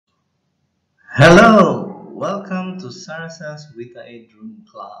Hello! Welcome to Sarasa's Wika Room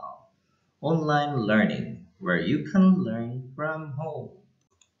Cloud online learning where you can learn from home.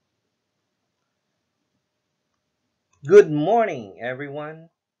 Good morning, everyone.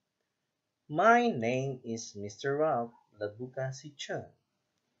 My name is Mr. Ralph Labuka Sichon.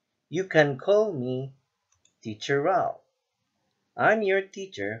 You can call me Teacher Ralph. I'm your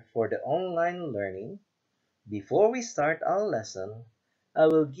teacher for the online learning. Before we start our lesson, I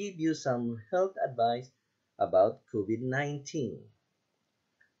will give you some health advice about COVID-19.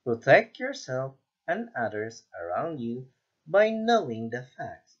 Protect yourself and others around you by knowing the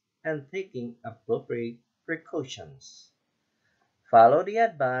facts and taking appropriate precautions. Follow the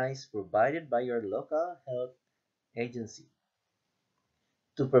advice provided by your local health agency.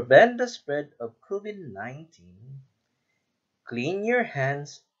 To prevent the spread of COVID-19, clean your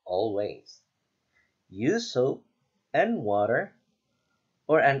hands always. Use soap and water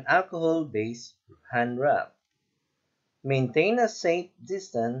or an alcohol-based hand rub. Maintain a safe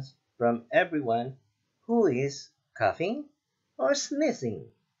distance from everyone who is coughing or sneezing.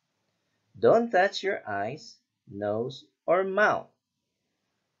 Don't touch your eyes, nose, or mouth.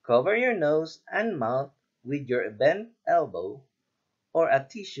 Cover your nose and mouth with your bent elbow or a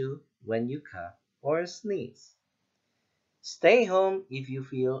tissue when you cough or sneeze. Stay home if you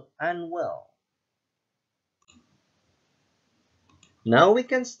feel unwell. Now we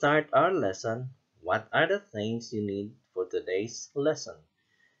can start our lesson. What are the things you need for today's lesson?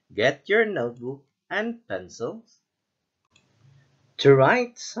 Get your notebook and pencils. To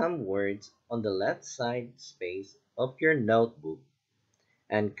write some words on the left side space of your notebook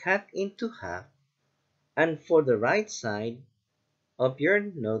and cut into half, and for the right side of your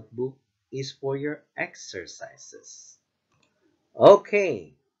notebook is for your exercises.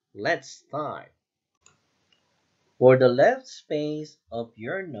 Okay, let's start. For the left space of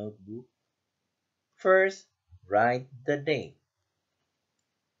your notebook, first write the date,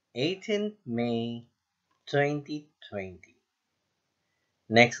 18th May 2020.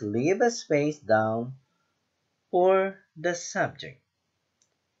 Next, leave a space down for the subject.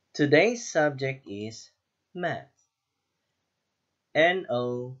 Today's subject is math,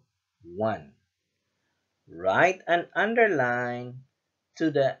 NO1. Write an underline to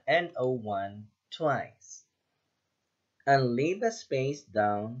the NO1 twice, and leave a space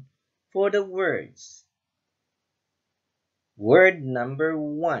down for the words. Word number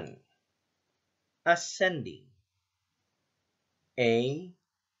 1, ascending. A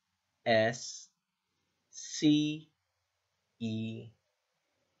S C E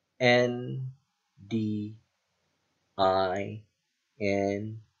N D I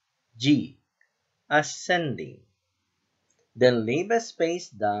N G. Ascending. Then leave a space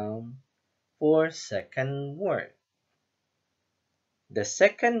down for second word. The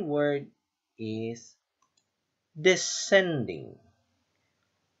second word is descending.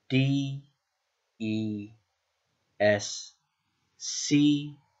 D E S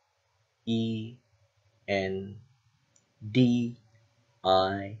C E N D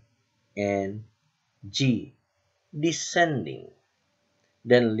I N G. Descending.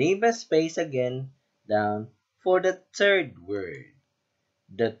 Then leave a space again down for the third word.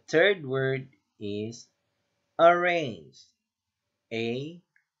 The third word is arrange. A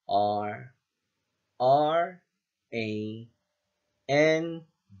R R A N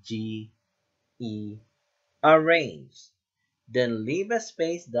G E. Arrange. Then leave a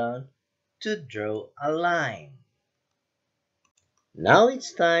space down to draw a line. Now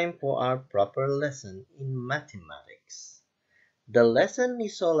it's time for our proper lesson in mathematics. The lesson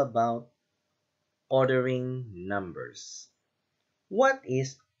is all about ordering numbers. What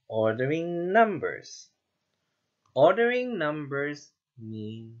is ordering numbers? Ordering numbers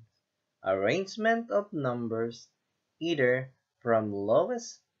means arrangement of numbers either from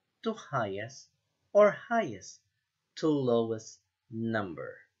lowest to highest or highest to lowest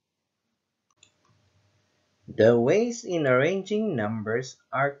number. The ways in arranging numbers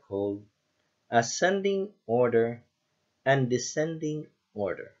are called ascending order and descending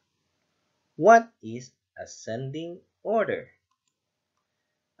order. What is ascending order?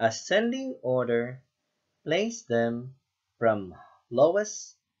 Ascending order, place them from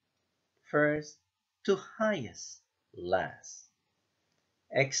lowest first to highest last.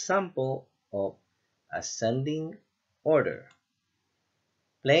 Example of ascending order.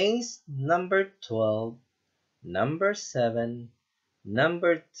 Place number 12, number 7,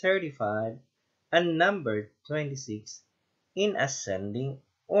 number 35, and number 26 in ascending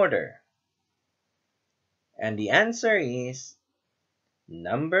order. And the answer is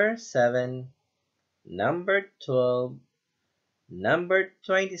number 7, number 12, number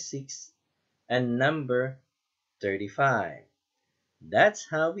 26, and number 35. That's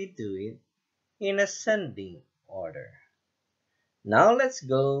how we do it in ascending order. Now let's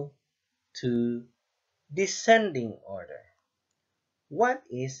go to descending order. What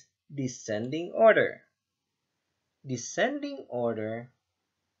is descending order? Descending order,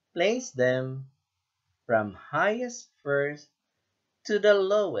 place them from highest first to the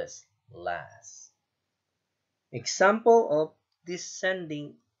lowest last. Example of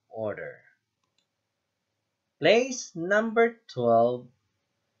descending order. Place number 12,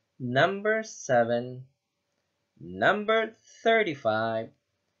 number 7, number 35,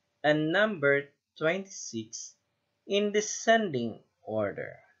 and number 26 in descending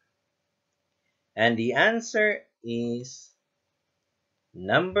order. And the answer is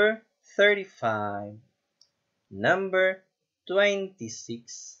number 35, number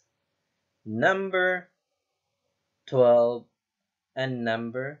 26, number 12, and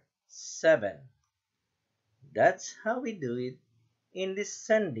number 7. That's how we do it in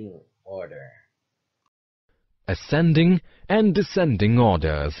descending order. Ascending and descending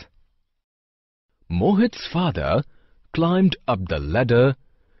orders. Mohit's father climbed up the ladder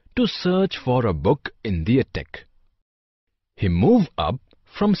to search for a book in the attic. He moved up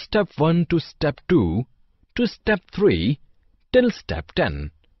from step 1 to step 2 to step 3 till step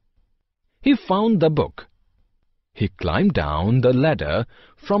 10. He found the book. He climbed down the ladder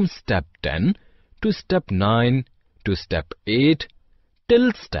from step 10 to step 9 to step 8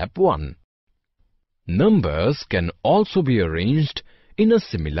 till step 1. Numbers can also be arranged in a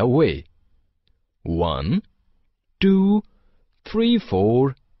similar way. 1, 2, 3,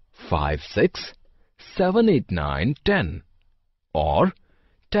 4, 5, 6, 7, 8, 9, 10, or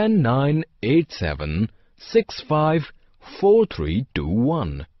 10, 9, 8, 7, 6, 5, 4, 3, 2,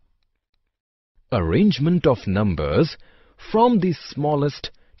 1. Arrangement of numbers from the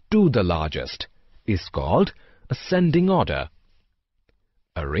smallest to the largest is called ascending order.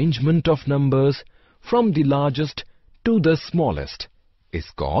 Arrangement of numbers from the largest to the smallest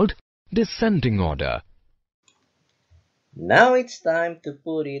is called descending order. Now it's time to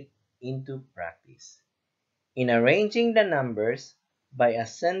put it into practice. In arranging the numbers by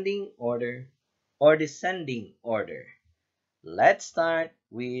ascending order or descending order, let's start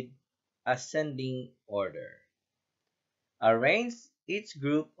with ascending order. Arrange each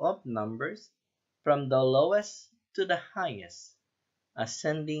group of numbers from the lowest to the highest,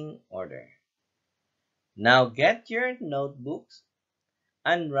 ascending order. Now get your notebooks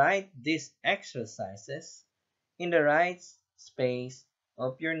and write these exercises in the right space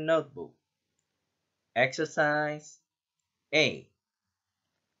of your notebook. Exercise A.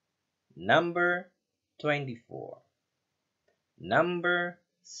 Number 24. Number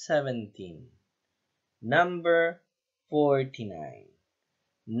 17. Number 49.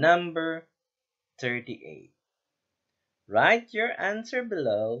 Number 38. Write your answer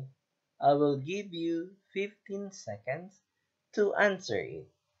below. I will give you 15 seconds to answer it.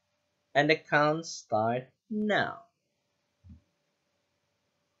 And the count starts now.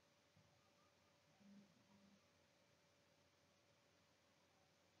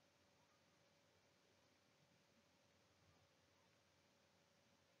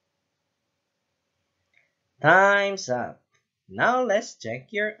 Time's up. Now let's check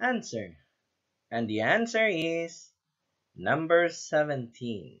your answer. And the answer is number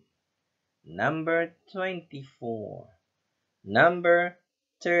 17, number 24, number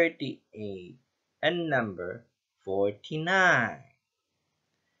 38, and number 49.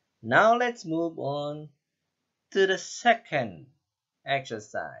 Now let's move on to the second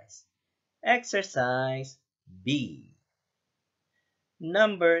exercise. Exercise B.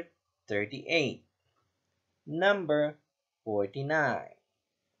 Number 38, number 49,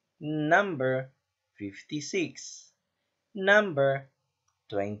 number 56, number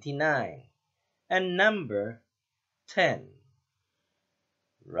 29, and number 10.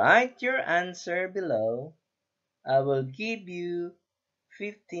 Write your answer below. I will give you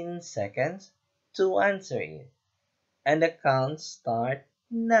 15 seconds to answer it. And the count starts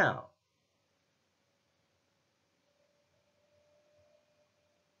now.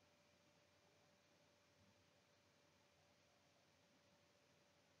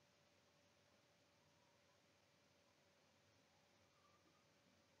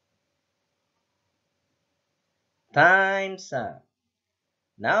 Time's up.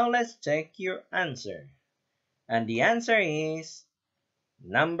 Now let's check your answer. And the answer is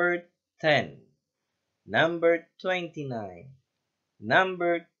number 10, number 29,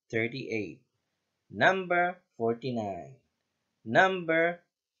 number 38, number 49, number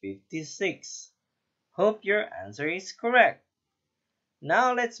 56. Hope your answer is correct.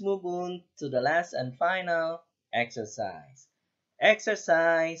 Now let's move on to the last and final exercise.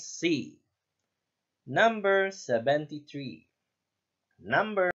 Exercise C. Number 73,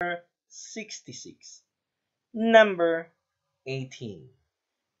 number 66, number 18,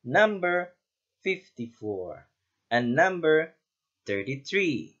 number 54, and number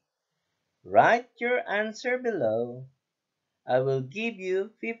 33. Write your answer below. I will give you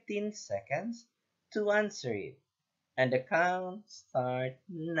 15 seconds to answer it, and the count starts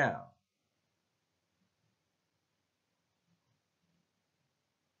now.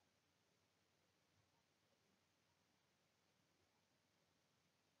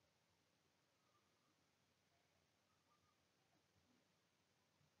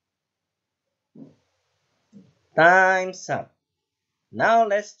 Time's up. Now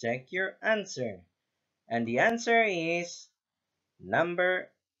let's check your answer. And the answer is number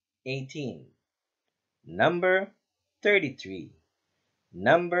 18, number 33,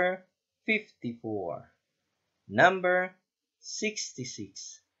 number 54, number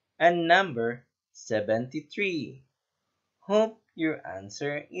 66, and number 73. Hope your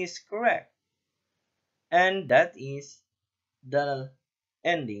answer is correct. And that is the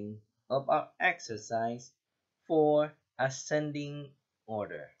ending of our exercise for ascending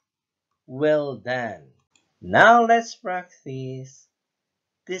order. Well done. Now let's practice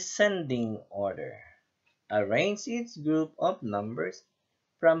descending order. Arrange each group of numbers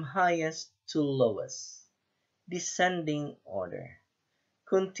from highest to lowest. Descending order.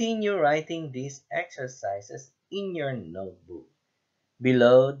 Continue writing these exercises in your notebook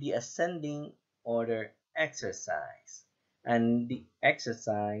below the ascending order exercise. And the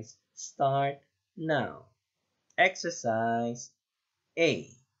exercise start now. Exercise A.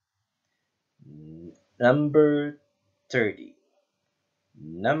 Number 30.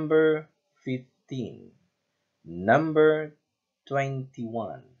 Number 15. Number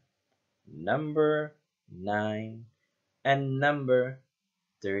 21. Number 9. And number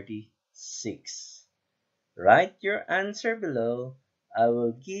 36. Write your answer below. I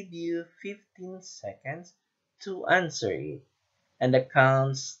will give you 15 seconds to answer it, and the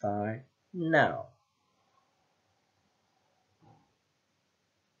count starts now.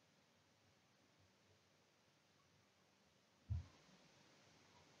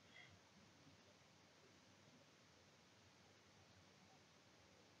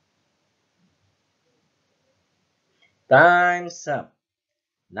 Time's up.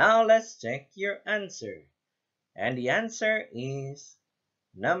 Now let's check your answer. And the answer is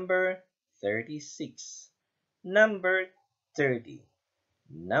number 36, number 30,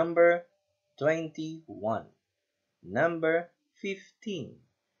 number 21, number 15,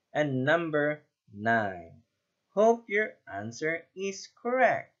 and number 9. Hope your answer is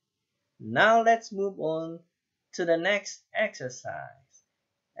correct. Now let's move on to the next exercise.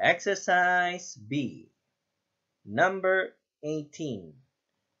 Exercise B. Number 18,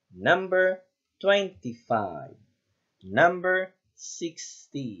 number 25, number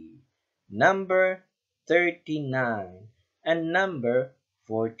 60, number 39, and number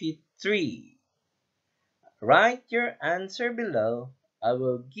 43. Write your answer below. I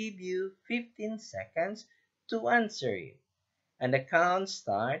will give you 15 seconds to answer it, and the count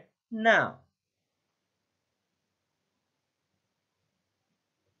starts now.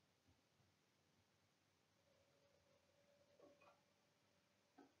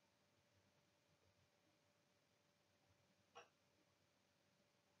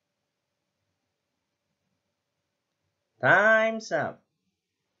 Time's up.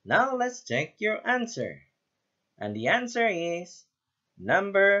 Now let's check your answer. And the answer is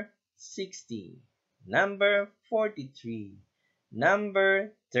number 60, number 43,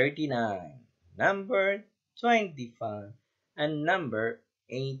 number 39, number 25, and number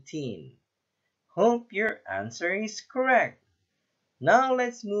 18. Hope your answer is correct. Now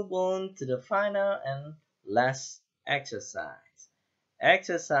let's move on to the final and last exercise.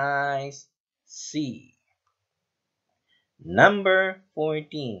 Exercise C. Number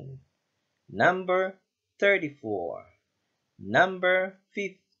 14, number 34, number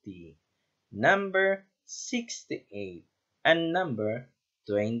 50, number 68, and number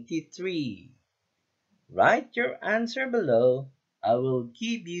 23. Write your answer below. I will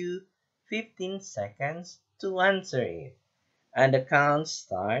give you 15 seconds to answer it, and the count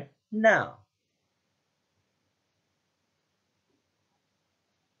starts now.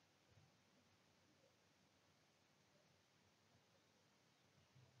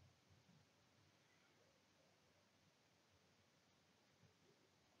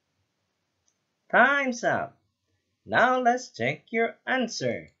 Time's up. Now let's check your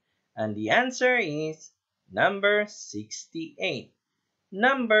answer. And the answer is number 68,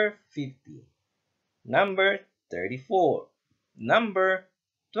 number 50, number 34, number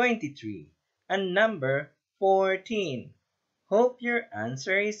 23, and number 14. Hope your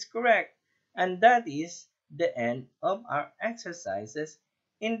answer is correct. And that is the end of our exercises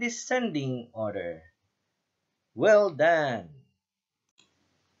in descending order. Well done!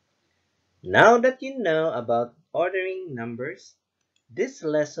 Now that you know about ordering numbers, this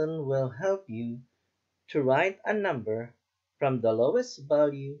lesson will help you to write a number from the lowest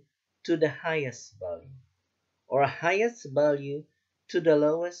value to the highest value, or highest value to the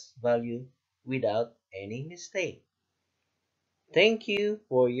lowest value without any mistake. Thank you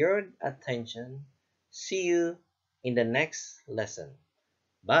for your attention. See you in the next lesson.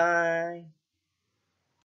 Bye.